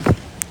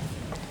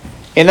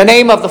In the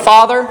name of the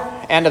Father,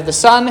 and of the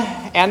Son,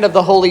 and of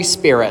the Holy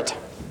Spirit.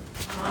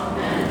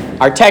 Amen.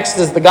 Our text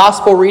is the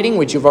Gospel reading,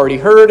 which you've already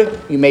heard.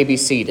 You may be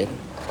seated.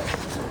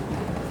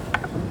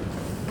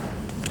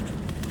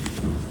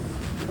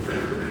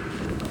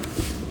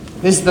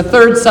 This is the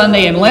third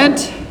Sunday in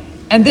Lent,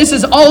 and this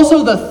is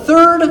also the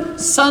third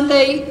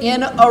Sunday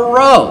in a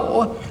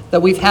row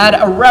that we've had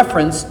a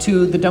reference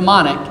to the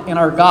demonic in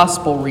our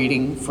Gospel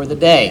reading for the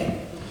day.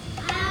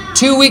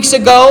 2 weeks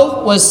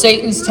ago was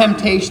Satan's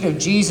temptation of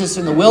Jesus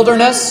in the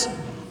wilderness.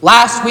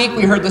 Last week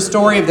we heard the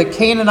story of the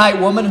Canaanite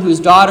woman whose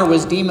daughter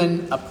was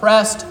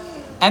demon-oppressed.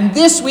 And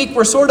this week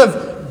we're sort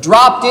of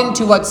dropped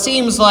into what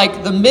seems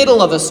like the middle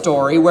of a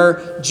story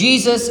where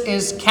Jesus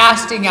is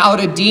casting out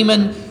a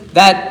demon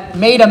that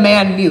made a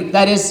man mute.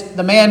 That is,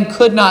 the man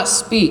could not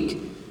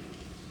speak.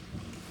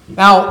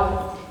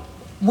 Now,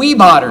 we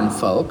modern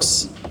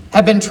folks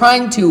have been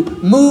trying to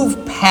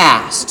move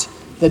past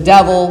the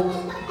devil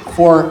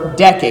for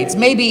decades,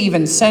 maybe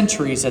even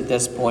centuries at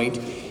this point,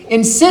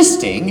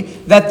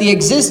 insisting that the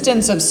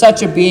existence of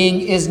such a being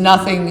is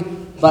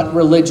nothing but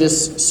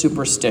religious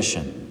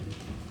superstition.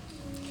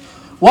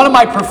 One of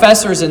my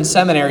professors in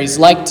seminary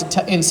liked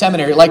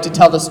to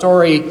tell the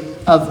story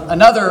of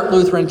another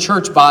Lutheran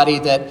church body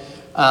that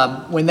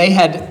when they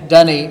had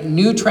done a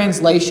new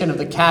translation of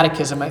the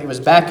Catechism, it was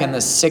back in the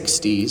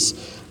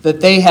 60s, that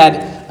they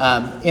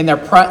had, in their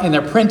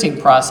printing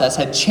process,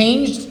 had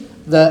changed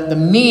the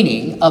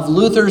meaning of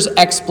Luther's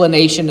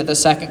explanation to the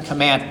second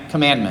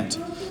commandment.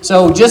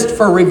 So just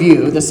for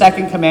review, the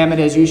second commandment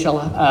is, you shall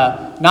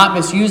not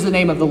misuse the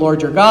name of the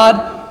Lord your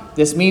God.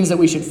 This means that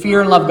we should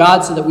fear and love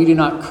God so that we do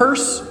not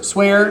curse,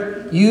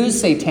 swear,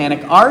 use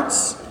satanic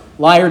arts,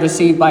 lie or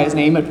deceive by his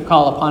name, and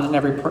call upon in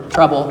every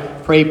trouble,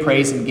 pray,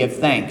 praise, and give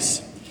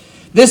thanks.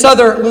 This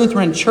other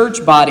Lutheran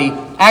church body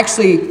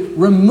actually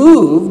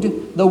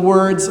removed the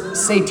words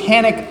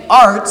satanic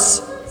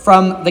arts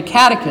from the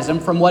Catechism,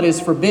 from what is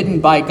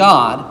forbidden by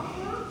God.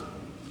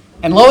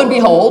 And lo and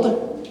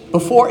behold,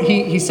 before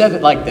he said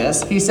it like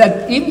this, he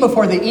said, even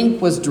before the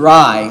ink was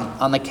dry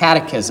on the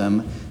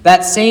Catechism,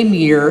 that same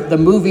year, the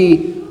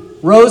movie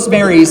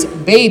Rosemary's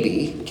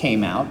Baby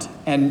came out.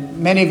 And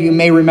many of you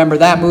may remember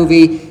that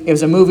movie. It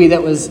was a movie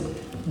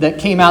that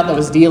came out that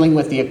was dealing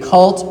with the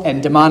occult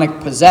and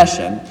demonic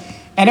possession.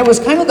 And it was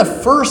kind of the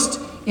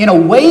first in a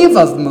wave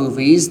of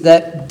movies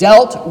that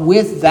dealt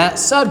with that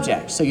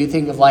subject. So you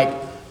think of like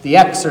The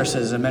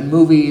Exorcism and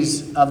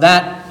movies of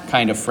that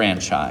kind of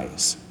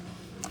franchise.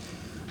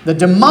 The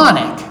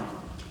demonic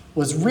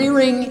was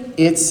rearing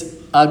its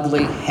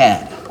ugly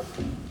head.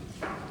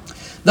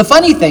 The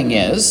funny thing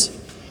is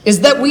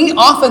that we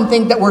often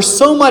think that we're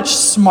so much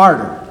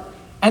smarter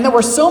and that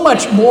we're so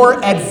much more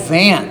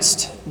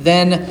advanced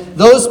than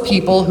those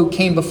people who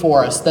came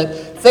before us,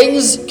 that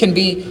things can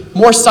be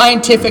more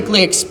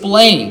scientifically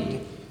explained.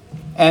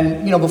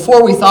 And,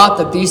 before we thought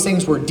that these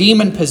things were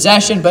demon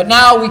possession, but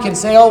now we can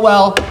say, oh,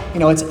 well,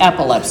 it's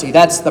epilepsy.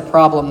 That's the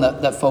problem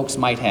that folks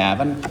might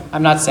have. And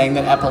I'm not saying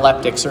that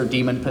epileptics are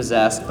demon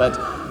possessed, but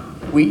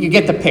you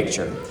get the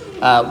picture.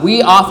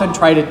 We often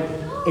try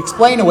to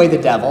explain away the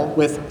devil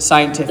with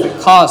scientific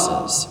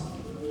causes.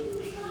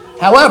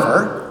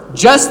 However,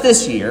 just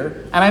this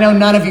year, and I know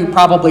none of you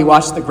probably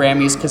watched the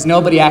Grammys because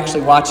nobody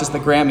actually watches the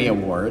Grammy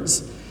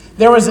Awards,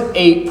 there was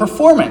a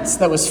performance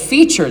that was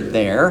featured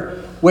there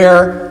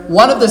where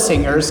one of the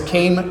singers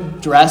came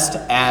dressed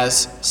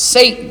as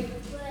Satan.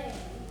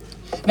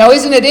 Now,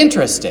 isn't it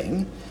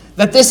interesting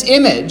that this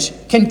image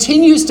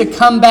continues to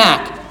come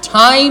back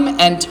time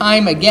and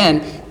time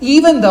again,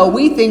 even though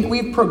we think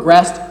we've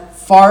progressed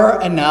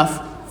far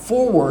enough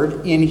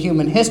forward in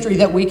human history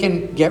that we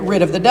can get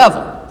rid of the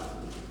devil?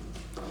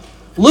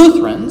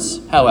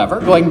 Lutherans, however,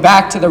 going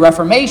back to the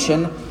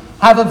Reformation,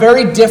 have a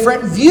very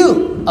different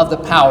view of the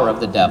power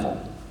of the devil.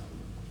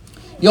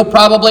 You'll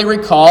probably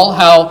recall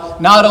how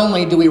not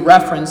only do we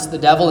reference the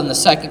devil in the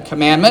second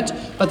commandment,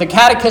 but the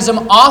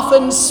Catechism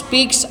often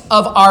speaks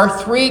of our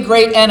three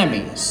great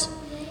enemies: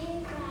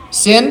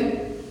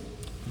 sin,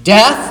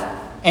 death,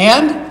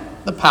 and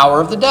the power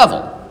of the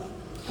devil.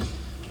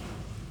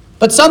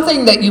 But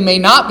something that you may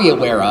not be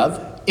aware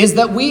of is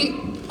that we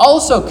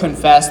also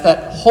confess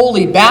that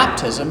holy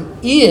baptism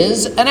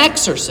is an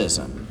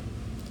exorcism.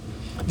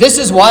 This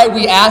is why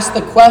we ask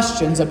the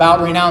questions about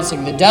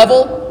renouncing the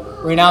devil,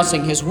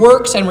 renouncing his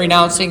works, and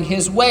renouncing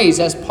his ways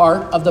as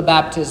part of the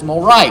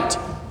baptismal rite.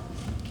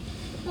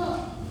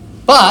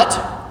 But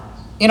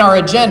in our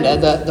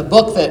agenda, the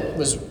book that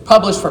was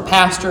published for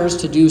pastors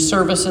to do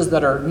services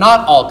that are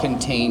not all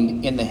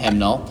contained in the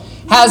hymnal,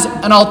 has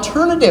an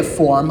alternative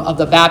form of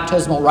the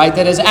baptismal rite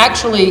that is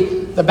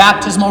actually the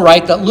baptismal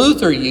rite that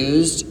Luther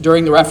used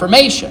during the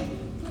Reformation.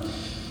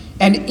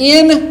 And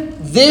in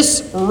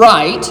this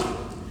rite,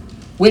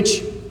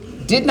 which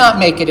did not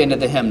make it into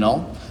the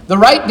hymnal, the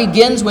rite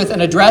begins with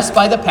an address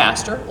by the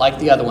pastor, like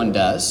the other one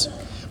does.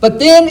 But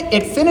then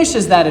it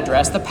finishes that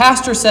address. The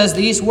pastor says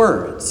these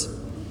words: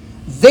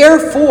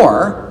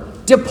 "Therefore,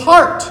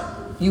 depart,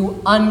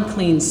 you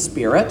unclean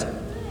spirit,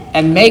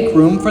 and make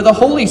room for the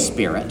Holy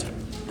Spirit."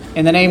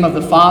 In the name of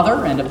the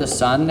Father, and of the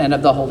Son, and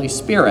of the Holy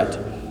Spirit.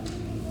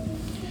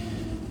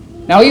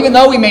 Now, even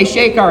though we may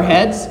shake our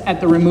heads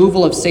at the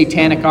removal of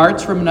satanic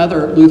arts from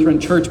another Lutheran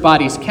church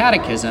body's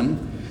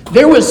catechism,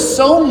 there was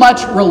so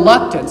much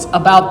reluctance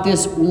about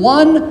this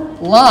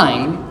one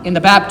line in the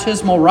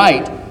baptismal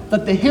rite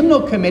that the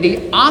hymnal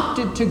committee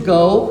opted to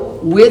go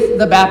with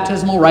the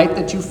baptismal rite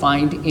that you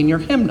find in your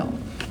hymnal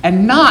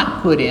and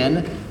not put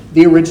in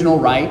the original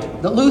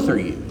rite that Luther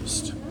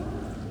used.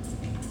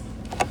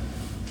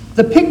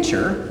 The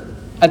picture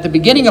at the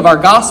beginning of our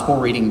gospel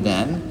reading,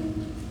 then,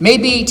 may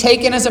be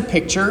taken as a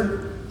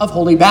picture of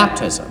holy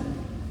baptism.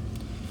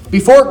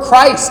 Before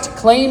Christ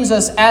claims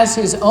us as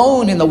his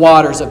own in the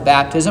waters of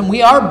baptism,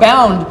 we are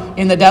bound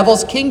in the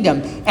devil's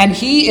kingdom, and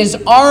he is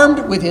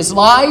armed with his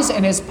lies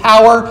and his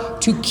power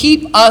to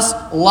keep us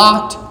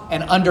locked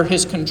and under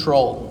his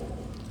control.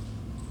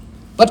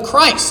 But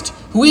Christ,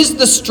 who is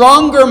the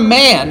stronger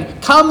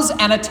man, comes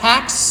and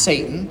attacks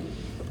Satan,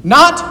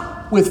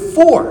 not with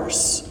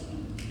force,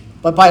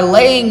 but by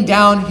laying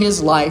down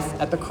his life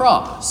at the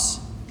cross.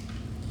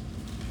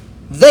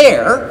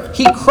 There,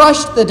 he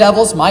crushed the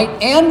devil's might,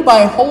 and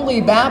by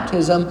holy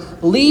baptism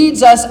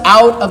leads us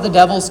out of the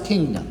devil's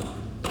kingdom.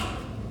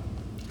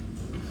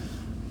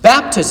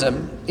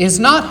 Baptism is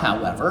not,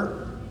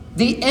 however,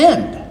 the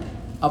end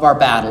of our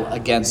battle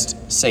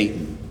against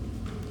Satan.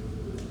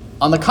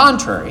 On the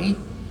contrary,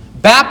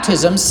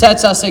 baptism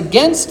sets us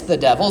against the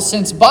devil,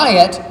 since by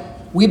it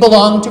we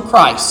belong to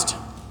Christ.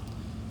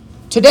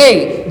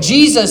 Today,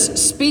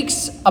 Jesus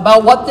speaks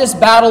about what this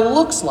battle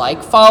looks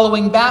like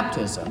following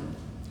baptism.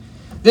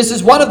 This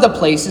is one of the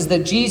places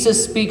that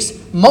Jesus speaks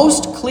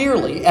most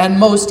clearly and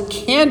most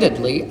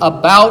candidly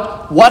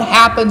about what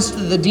happens to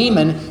the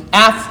demon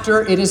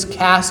after it is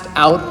cast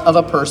out of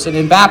a person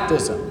in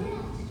baptism.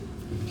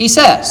 He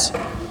says,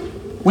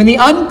 "When the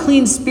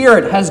unclean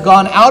spirit has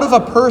gone out of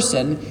a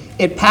person,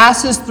 it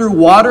passes through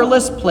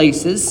waterless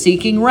places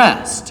seeking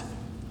rest."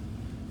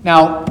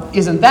 Now,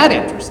 isn't that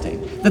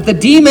interesting? That the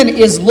demon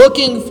is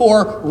looking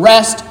for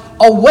rest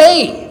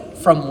away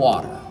from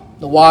water.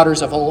 The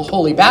waters of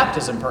holy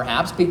baptism,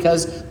 perhaps,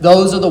 because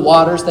those are the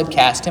waters that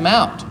cast him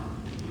out.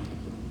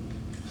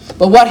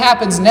 But what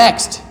happens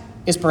next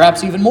is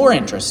perhaps even more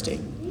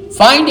interesting.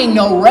 Finding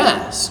no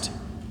rest,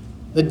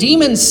 the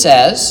demon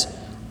says,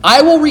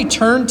 "I will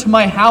return to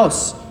my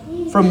house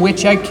from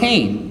which I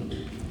came."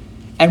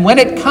 And when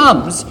it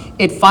comes,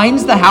 it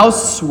finds the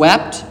house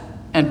swept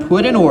and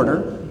put in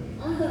order.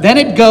 Then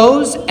it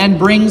goes and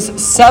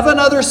brings 7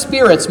 other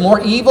spirits more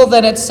evil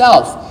than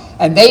itself,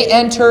 and they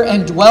enter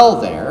and dwell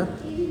there.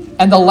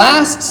 And the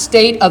last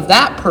state of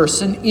that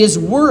person is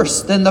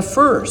worse than the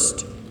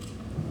first.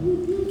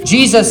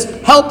 Jesus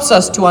helps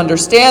us to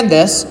understand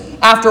this.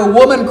 After a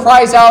woman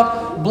cries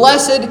out,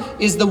 "Blessed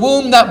is the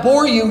womb that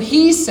bore you,"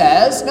 he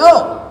says,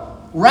 no,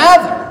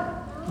 rather,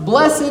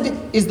 blessed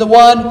is the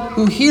one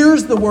who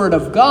hears the word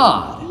of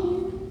God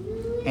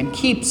and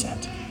keeps it.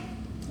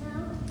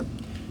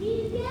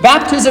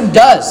 Baptism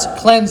does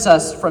cleanse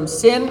us from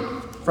sin,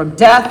 from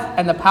death,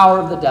 and the power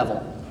of the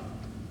devil.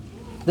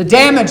 The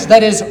damage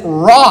that is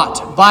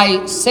wrought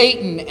by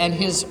Satan and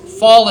his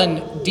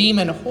fallen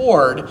demon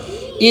horde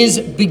is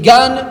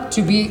begun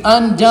to be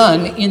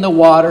undone in the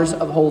waters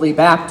of holy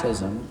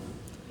baptism.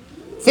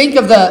 Think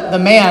of the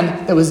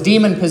man that was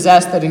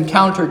demon-possessed that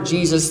encountered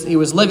Jesus. He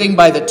was living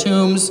by the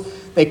tombs.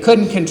 They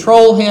couldn't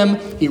control him.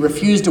 He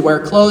refused to wear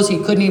clothes. He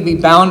couldn't even be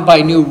bound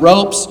by new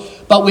ropes.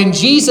 But when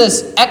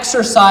Jesus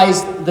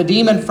exorcised the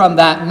demon from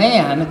that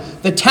man,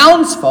 the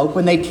townsfolk,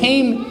 when they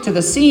came to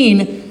the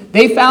scene,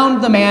 they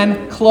found the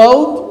man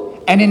clothed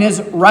and in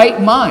his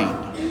right mind.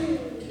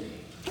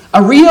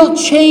 A real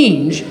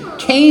change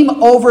came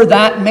over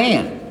that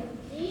man.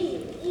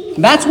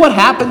 And that's what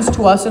happens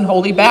to us in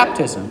holy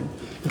baptism.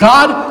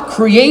 God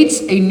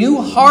creates a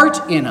new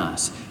heart in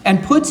us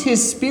and puts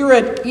his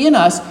Spirit in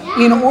us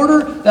in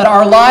order that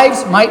our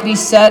lives might be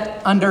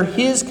set under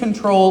his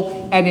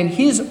control and in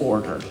his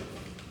order.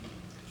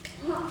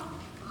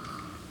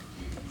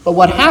 But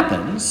what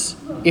happens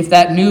if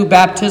that new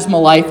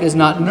baptismal life is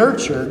not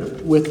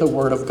nurtured with the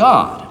Word of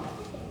God?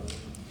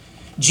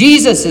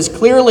 Jesus is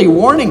clearly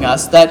warning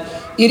us that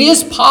it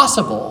is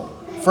possible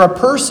for a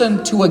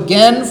person to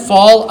again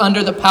fall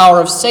under the power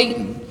of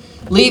Satan,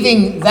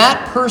 leaving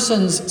that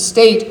person's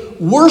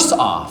state worse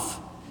off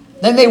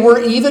than they were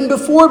even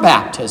before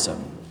baptism.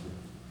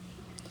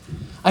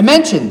 I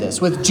mentioned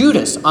this with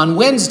Judas on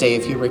Wednesday,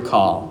 if you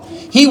recall.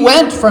 He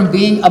went from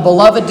being a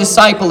beloved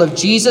disciple of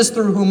Jesus,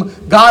 through whom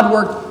God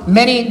worked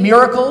many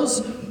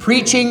miracles,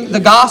 preaching the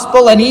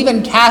gospel and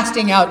even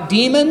casting out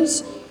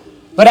demons.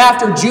 But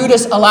after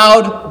Judas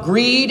allowed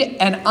greed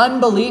and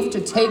unbelief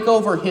to take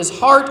over his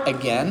heart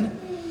again,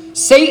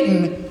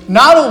 Satan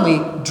not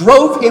only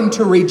drove him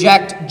to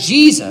reject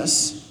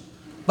Jesus,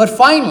 but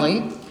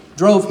finally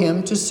drove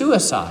him to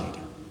suicide.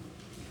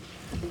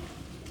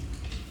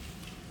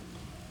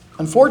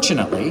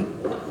 Unfortunately,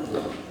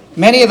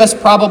 many of us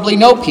probably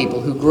know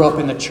people who grew up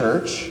in the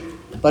church,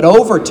 but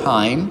over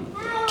time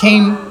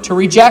came to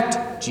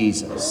reject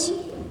Jesus.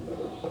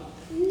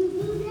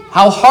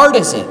 How hard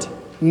is it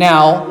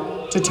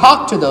now to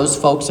talk to those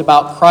folks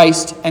about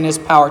Christ and his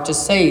power to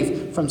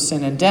save from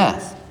sin and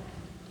death.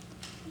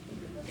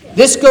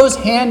 This goes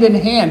hand in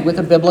hand with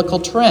a biblical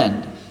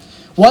trend.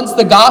 Once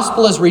the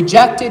gospel is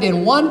rejected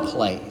in one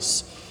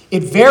place,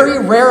 it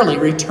very rarely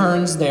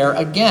returns there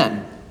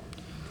again.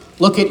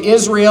 Look at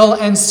Israel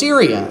and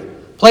Syria,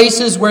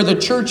 places where the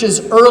church's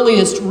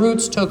earliest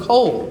roots took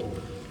hold.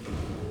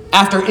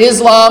 After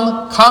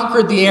Islam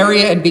conquered the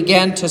area and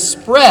began to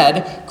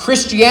spread,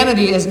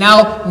 Christianity is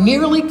now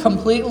nearly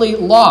completely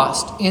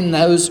lost in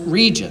those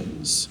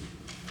regions.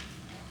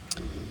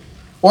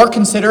 Or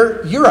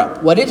consider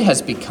Europe, what it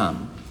has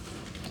become.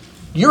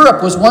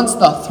 Europe was once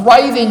the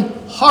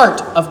thriving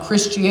heart of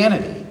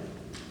Christianity.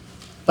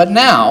 But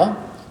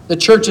now, the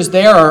churches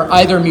there are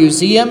either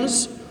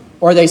museums,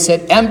 or they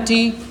sit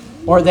empty,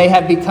 or they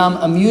have become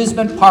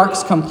amusement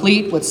parks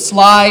complete with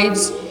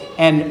slides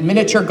and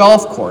miniature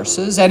golf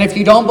courses. And if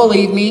you don't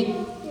believe me,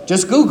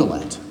 just Google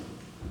it.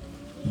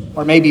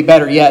 Or maybe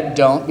better yet,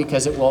 don't,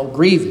 because it will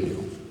grieve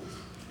you.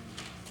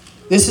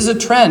 This is a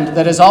trend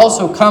that has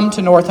also come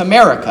to North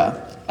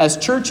America as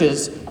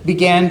churches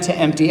began to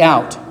empty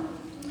out.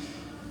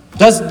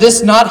 Does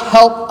this not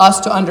help us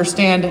to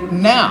understand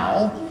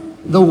now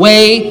the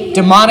way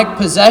demonic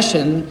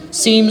possession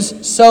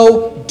seems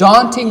so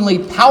dauntingly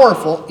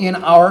powerful in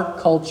our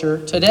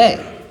culture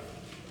today?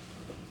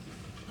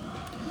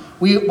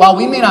 While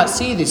we may not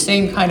see the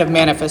same kind of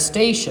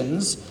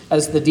manifestations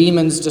as the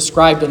demons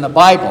described in the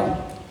Bible,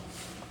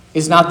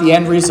 is not the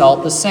end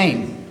result the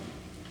same?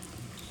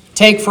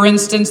 Take, for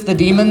instance, the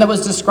demon that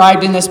was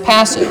described in this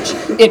passage.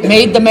 It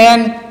made the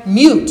man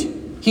mute.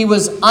 He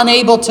was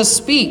unable to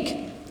speak.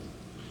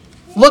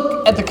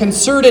 Look at the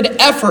concerted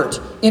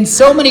effort in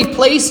so many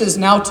places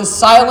now to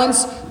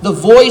silence the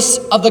voice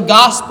of the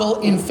gospel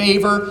in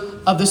favor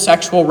of the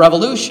sexual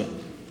revolution.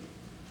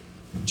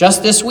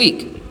 Just this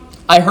week,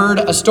 I heard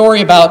a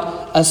story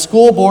about a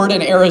school board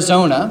in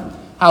Arizona,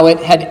 how it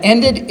had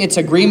ended its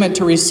agreement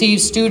to receive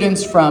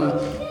students from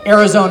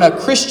Arizona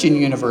Christian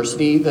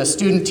University, the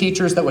student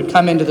teachers that would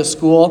come into the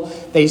school.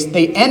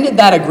 They ended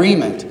that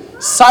agreement,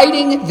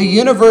 citing the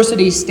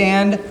university's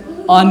stand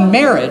on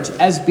marriage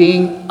as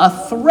being a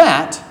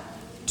threat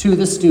to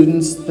the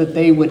students that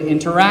they would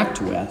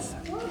interact with.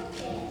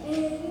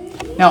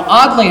 Now,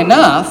 oddly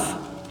enough,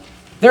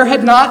 there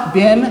had not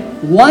been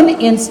one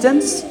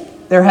instance,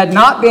 there had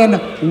not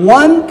been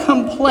one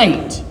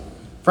complaint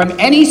from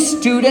any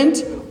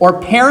student or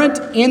parent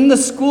in the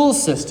school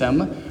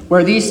system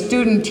where these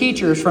student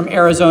teachers from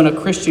Arizona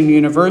Christian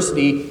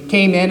University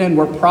came in and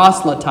were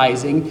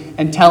proselytizing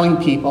and telling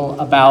people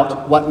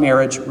about what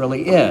marriage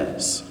really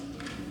is.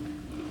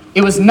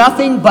 It was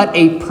nothing but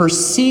a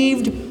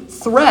perceived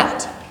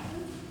threat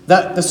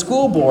that the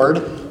school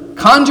board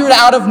conjured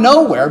out of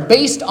nowhere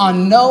based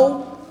on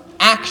no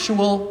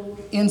actual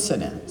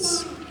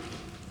incidents.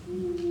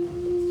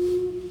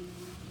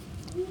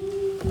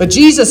 But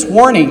Jesus'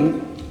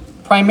 warning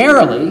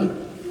primarily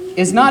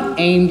is not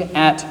aimed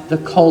at the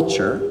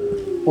culture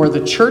or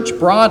the church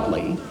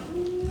broadly.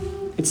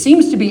 It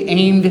seems to be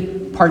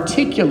aimed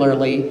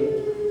particularly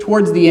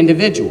towards the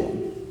individual.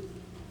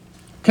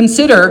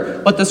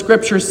 Consider what the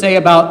scriptures say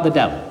about the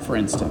devil, for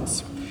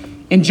instance.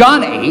 In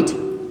John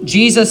 8,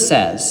 Jesus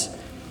says,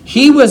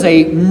 "He was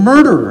a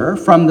murderer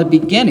from the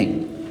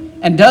beginning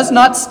and does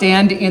not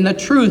stand in the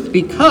truth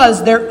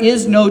because there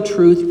is no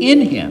truth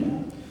in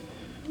him.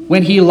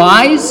 When he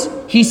lies,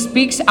 he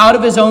speaks out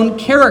of his own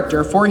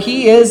character, for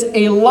he is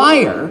a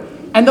liar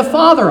and the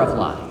father of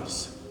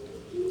lies."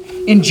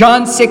 In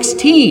John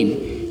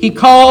 16, he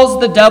calls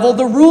the devil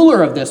the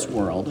ruler of this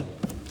world.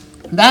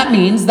 That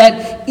means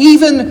that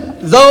even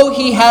though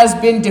he has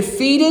been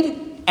defeated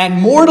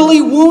and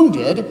mortally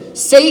wounded,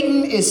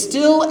 Satan is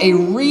still a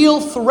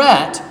real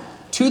threat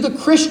to the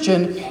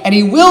Christian, and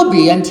he will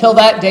be until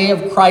that day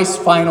of Christ's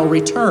final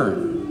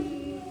return.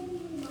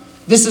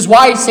 This is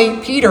why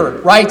St.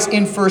 Peter writes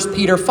in 1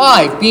 Peter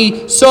 5,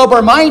 "Be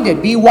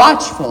sober-minded, be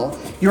watchful.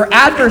 Your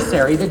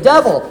adversary, the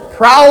devil,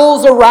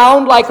 prowls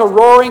around like a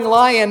roaring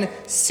lion,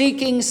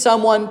 seeking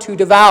someone to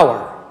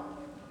devour."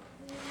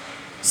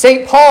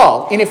 St.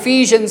 Paul in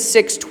Ephesians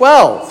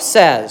 6:12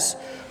 says,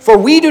 "For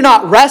we do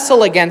not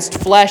wrestle against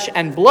flesh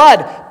and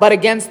blood, but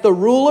against the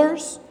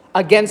rulers,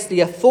 against the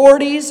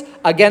authorities,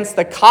 against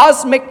the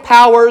cosmic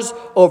powers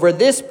over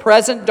this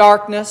present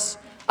darkness,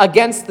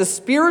 against the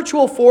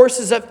spiritual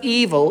forces of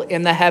evil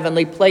in the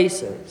heavenly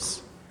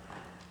places."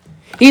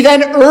 He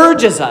then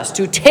urges us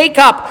to take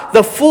up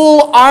the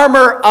full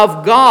armor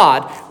of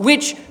God,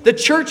 which the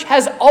church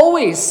has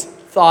always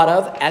thought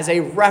of as a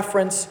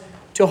reference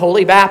to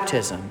holy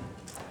baptism.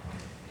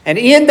 And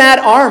in that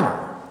armor,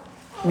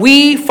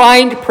 we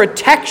find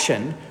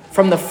protection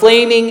from the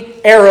flaming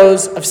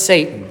arrows of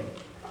Satan.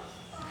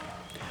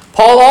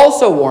 Paul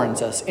also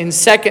warns us in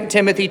 2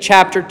 Timothy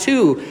chapter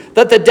 2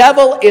 that the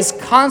devil is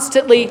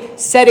constantly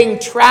setting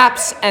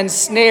traps and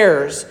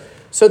snares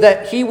so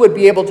that he would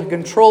be able to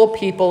control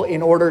people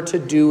in order to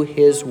do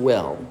his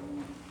will.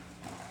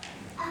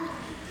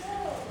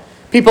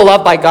 People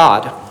loved by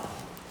God,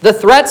 The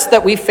threats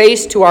that we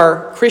face to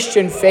our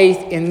Christian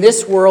faith in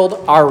this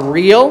world are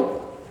real,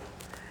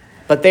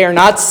 but they are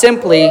not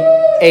simply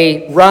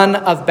a run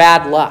of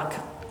bad luck.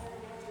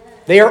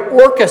 They are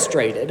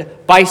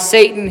orchestrated by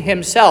Satan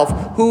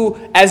himself, who,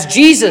 as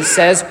Jesus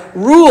says,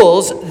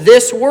 rules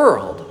this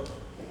world.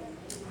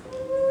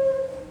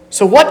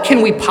 So what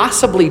can we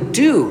possibly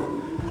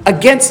do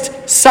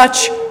against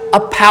such a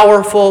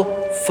powerful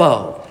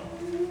foe?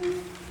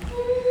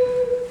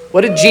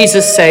 What did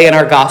Jesus say in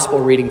our gospel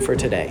reading for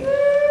today?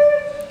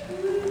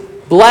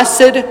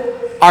 Blessed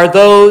are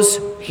those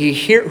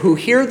who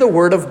hear the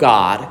word of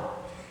God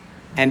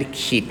and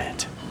keep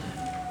it.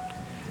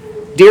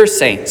 Dear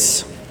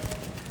saints,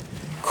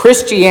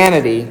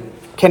 Christianity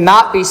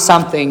cannot be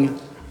something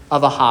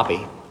of a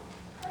hobby.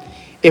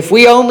 If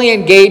we only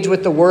engage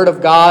with the Word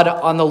of God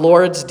on the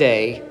Lord's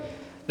Day,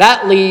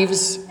 that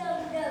leaves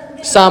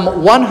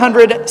some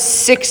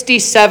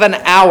 167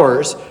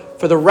 hours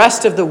for the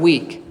rest of the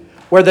week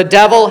where the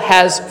devil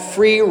has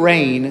free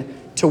rein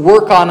to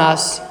work on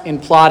us in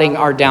plotting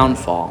our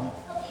downfall.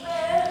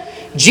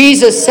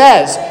 Jesus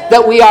says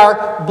that we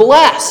are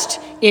blessed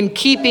in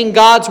keeping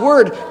God's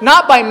word,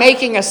 not by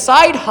making a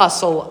side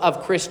hustle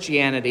of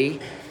Christianity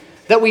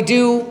that we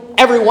do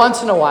every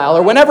once in a while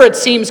or whenever it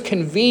seems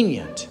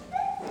convenient.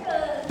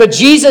 But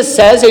Jesus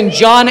says in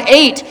John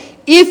 8,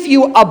 if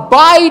you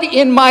abide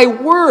in my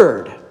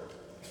word,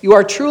 you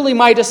are truly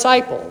my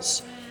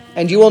disciples,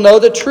 and you will know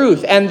the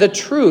truth, and the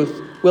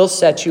truth will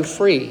set you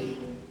free.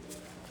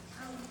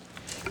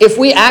 If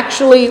we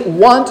actually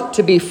want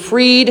to be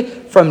freed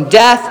from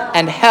death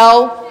and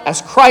hell,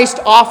 as Christ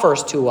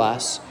offers to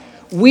us,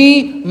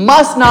 we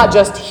must not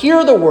just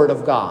hear the word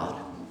of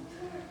God,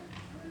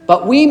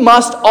 but we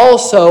must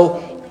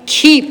also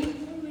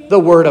keep the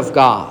word of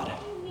God.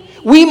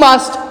 We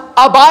must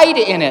abide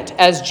in it,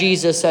 as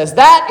Jesus says.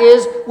 That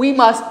is, we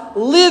must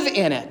live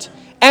in it,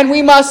 and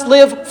we must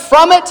live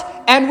from it,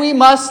 and we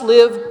must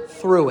live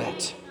through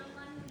it.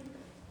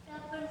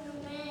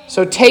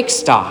 So take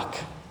stock.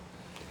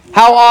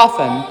 How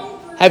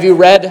often have you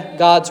read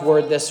God's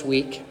word this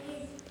week?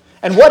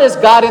 And what has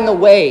got in the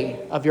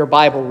way of your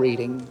Bible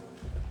reading?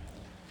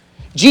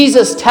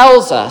 Jesus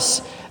tells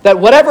us that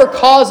whatever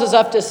causes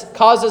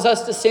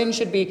us to sin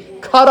should be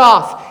cut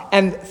off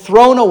and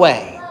thrown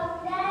away.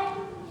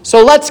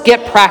 So let's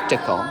get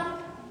practical.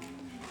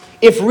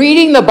 If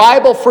reading the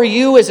Bible for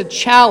you is a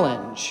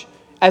challenge,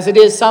 as it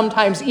is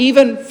sometimes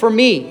even for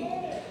me,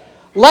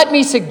 let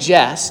me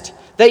suggest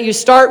that you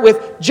start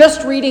with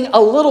just reading a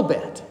little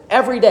bit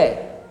every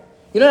day.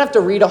 You don't have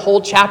to read a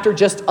whole chapter,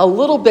 just a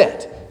little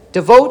bit.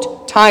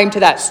 Devote time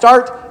to that.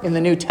 Start in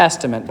the New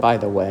Testament, by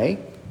the way.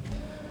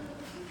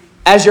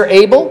 As you're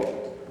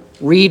able,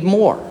 read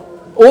more.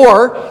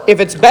 Or, if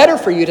it's better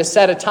for you to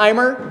set a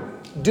timer,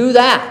 do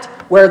that,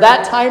 where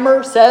that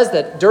timer says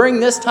that during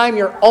this time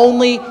you're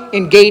only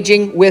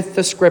engaging with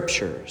the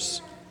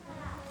Scriptures.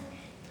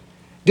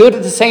 Do it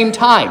at the same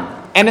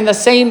time and in the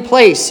same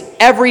place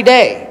every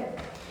day.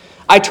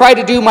 I try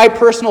to do my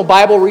personal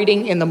Bible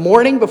reading in the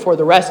morning before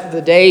the rest of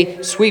the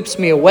day sweeps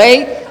me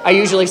away. I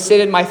usually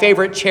sit in my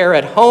favorite chair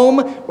at home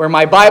where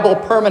my Bible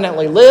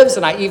permanently lives,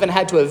 and I even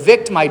had to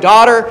evict my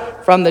daughter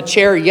from the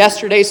chair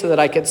yesterday so that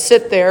I could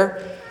sit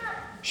there.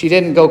 She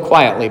didn't go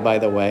quietly, by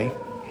the way.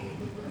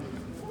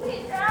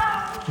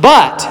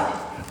 But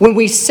when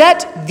we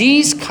set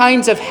these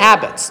kinds of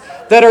habits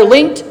that are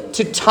linked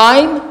to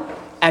time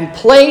and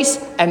place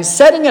and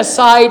setting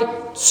aside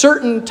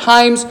certain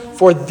times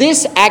for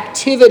this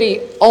activity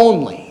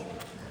only,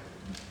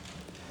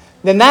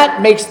 then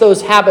that makes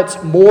those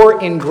habits more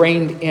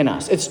ingrained in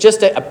us. It's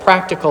just a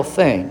practical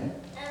thing.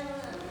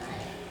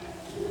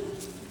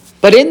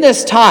 But in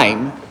this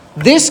time,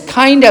 this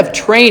kind of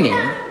training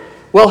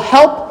will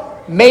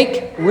help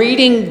make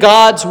reading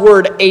God's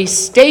word a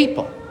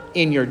staple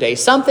in your day,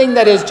 something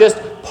that is just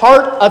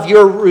part of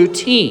your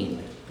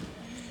routine.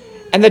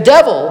 And the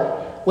devil,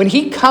 when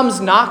he comes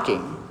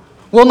knocking,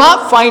 will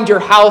not find your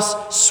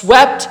house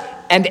swept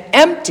and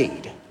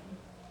emptied,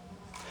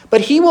 but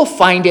he will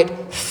find it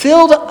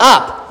filled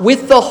up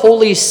with the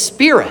Holy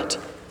Spirit.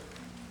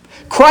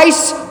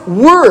 Christ's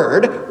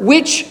word,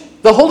 which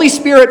the Holy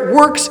Spirit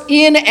works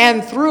in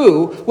and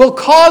through, will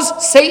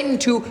cause Satan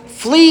to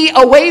flee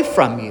away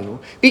from you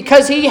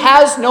because he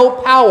has no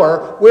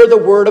power where the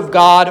word of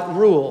God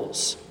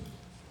rules.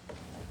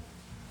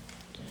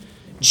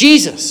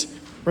 Jesus,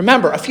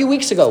 remember, a few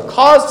weeks ago,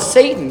 caused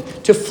Satan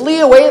to flee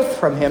away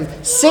from him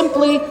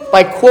simply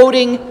by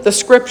quoting the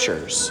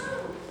Scriptures.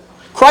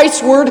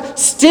 Christ's word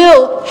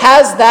still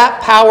has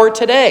that power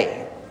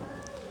today.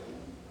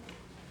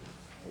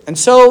 And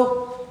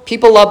so,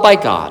 people loved by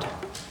God,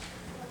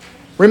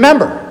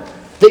 remember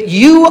that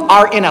you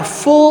are in a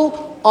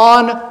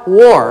full-on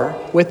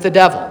war with the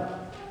devil.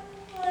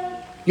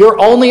 Your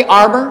only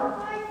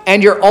armor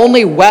and your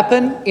only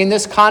weapon in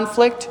this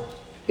conflict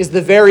is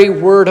the very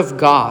word of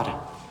God.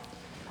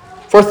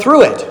 For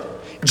through it,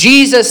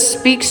 Jesus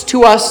speaks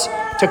to us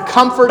to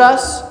comfort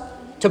us,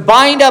 to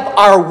bind up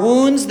our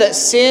wounds that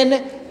sin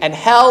and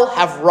hell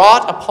have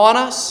wrought upon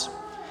us.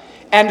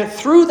 And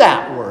through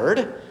that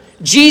word,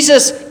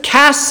 Jesus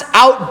casts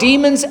out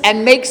demons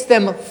and makes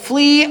them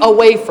flee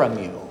away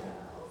from you.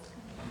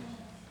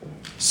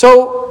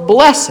 So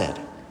blessed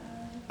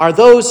are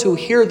those who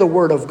hear the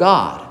word of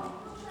God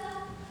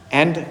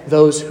and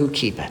those who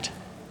keep it.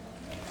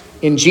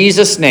 In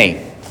Jesus'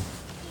 name.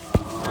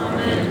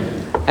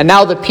 Amen. And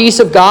now the peace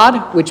of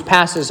God, which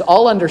passes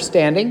all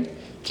understanding,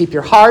 keep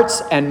your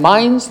hearts and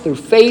minds through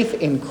faith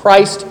in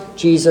Christ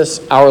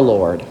Jesus our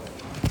Lord.